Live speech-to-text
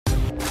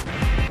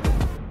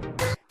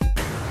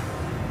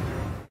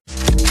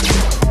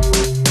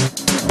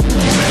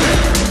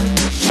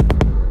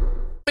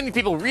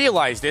many people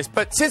realize this,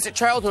 but since a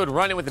childhood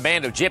running with a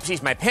band of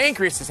gypsies, my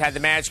pancreas has had the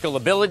magical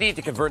ability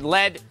to convert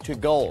lead to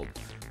gold.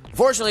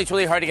 Fortunately, it's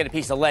really hard to get a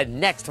piece of lead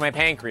next to my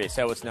pancreas,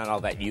 so it's not all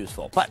that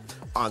useful. But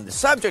on the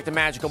subject of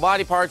magical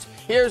body parts,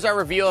 here's our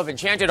review of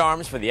Enchanted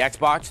Arms for the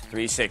Xbox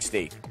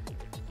 360.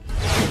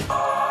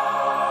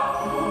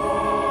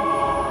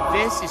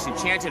 This is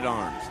Enchanted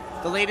Arms,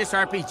 the latest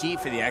RPG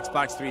for the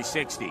Xbox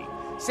 360.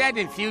 Set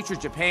in future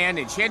Japan,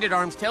 Enchanted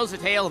Arms tells the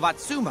tale of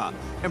Atsuma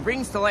and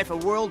brings to life a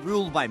world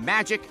ruled by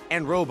magic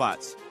and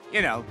robots.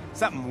 You know,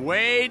 something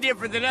way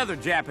different than other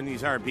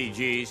Japanese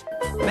RPGs.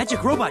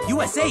 Magic Robot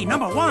USA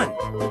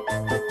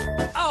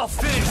 #1. I'll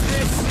finish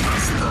this!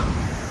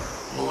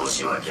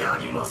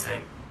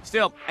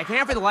 Still, I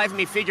can't for the life of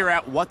me figure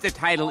out what the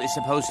title is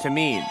supposed to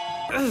mean.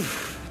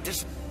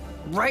 This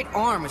right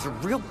arm is a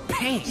real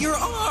pain. Your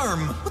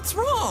arm! What's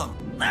wrong?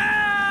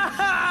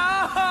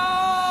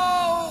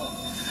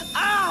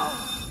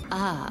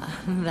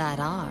 That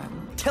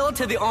arm. Tell it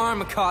to the arm,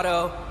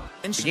 Mikado.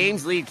 The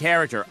game's lead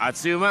character,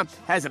 Atsuma,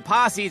 has a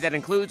posse that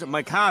includes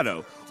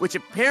Mikado, which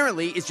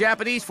apparently is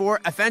Japanese for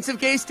offensive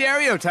gay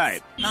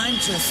stereotype. I'm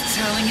just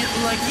telling it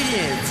like it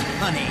is,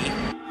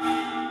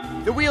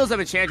 honey. The wheels of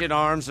Enchanted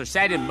Arms are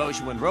set in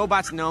motion when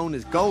robots known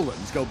as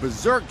golems go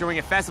berserk during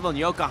a festival in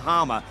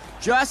Yokohama,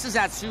 just as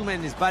Atsuma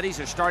and his buddies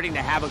are starting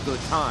to have a good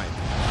time.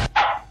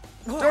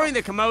 During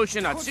the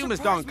commotion,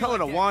 Atsuma's Don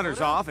Koda wanders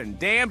off, and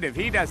damned if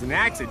he doesn't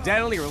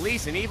accidentally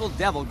release an evil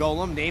devil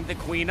golem named the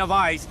Queen of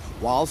Ice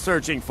while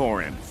searching for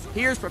him.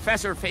 Here's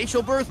Professor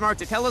Facial Birthmark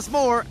to tell us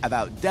more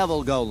about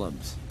devil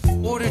golems.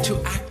 In order to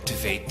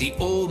activate the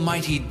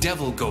almighty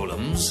devil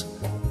golems,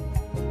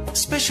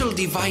 special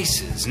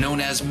devices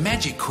known as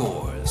magic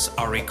cores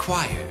are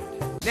required.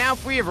 Now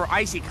free of her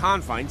icy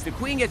confines, the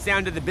Queen gets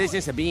down to the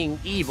business of being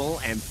evil,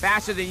 and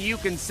faster than you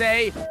can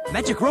say,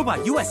 Magic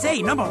Robot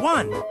USA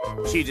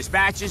 #1. she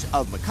dispatches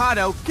of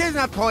Mikado,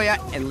 kidnaps Toya,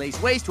 and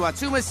lays waste to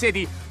Atsuma's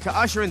city to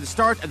usher in the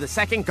start of the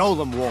Second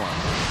Golem War.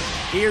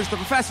 Here's the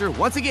professor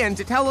once again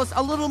to tell us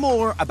a little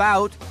more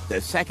about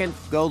the Second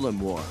Golem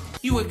War.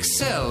 You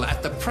excel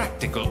at the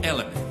practical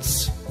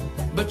elements,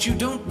 but you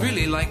don't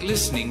really like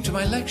listening to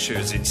my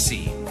lectures, it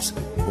seems.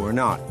 Or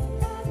not.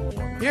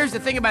 Here's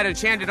the thing about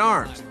Enchanted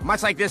Arms.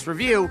 Much like this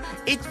review,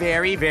 it's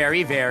very,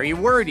 very, very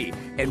wordy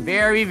and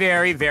very,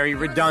 very, very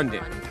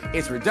redundant.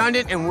 It's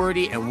redundant and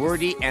wordy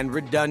and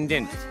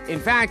redundant.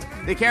 In fact,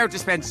 the characters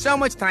spend so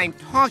much time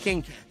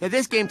talking that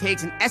this game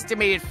takes an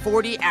estimated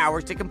 40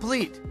 hours to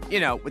complete.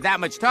 You know, with that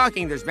much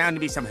talking, there's bound to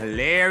be some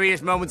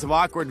hilarious moments of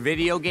awkward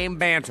video game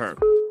banter.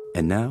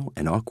 And now,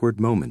 an awkward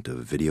moment of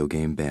video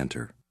game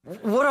banter.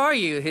 What are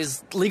you,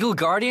 his legal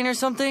guardian or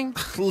something?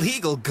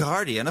 Legal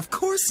guardian? Of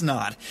course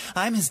not.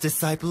 I'm his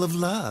disciple of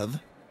love.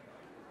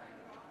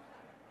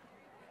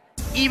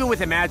 Even with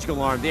a magical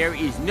arm, there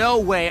is no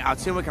way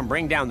Atsuma can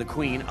bring down the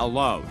Queen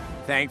alone.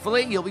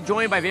 Thankfully, you'll be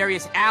joined by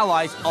various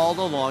allies all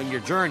along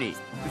your journey.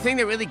 The thing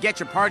that really gets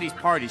your party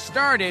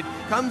started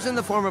comes in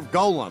the form of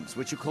golems,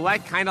 which you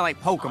collect kind of like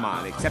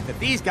Pokemon, except that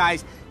these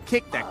guys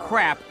kick the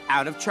crap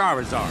out of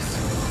Charizard.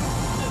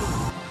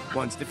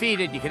 Once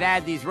defeated, you can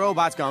add these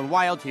robots gone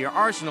wild to your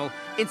arsenal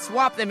and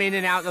swap them in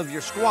and out of your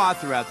squad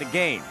throughout the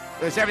game.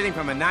 There's everything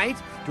from a knight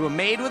to a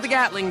maid with a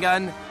Gatling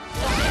gun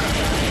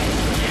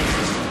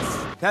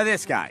to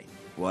this guy,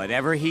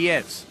 whatever he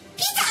is.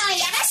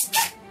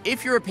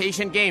 If you're a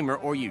patient gamer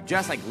or you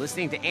just like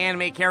listening to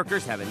anime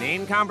characters have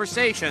inane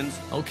conversations,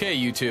 okay,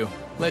 you two,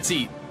 let's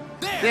eat.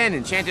 Then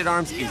Enchanted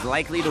Arms is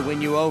likely to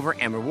win you over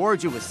and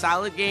reward you with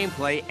solid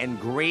gameplay and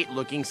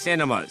great-looking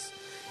cinemas.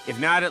 If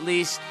not, at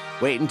least,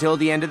 wait until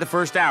the end of the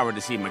first hour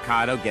to see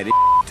Mikado get his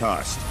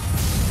tossed.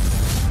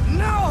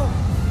 No!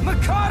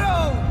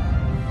 Mikado!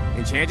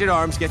 Enchanted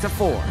Arms gets a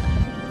 4.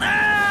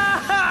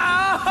 Ow!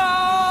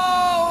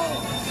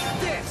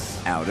 This!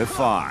 Out of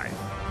 5.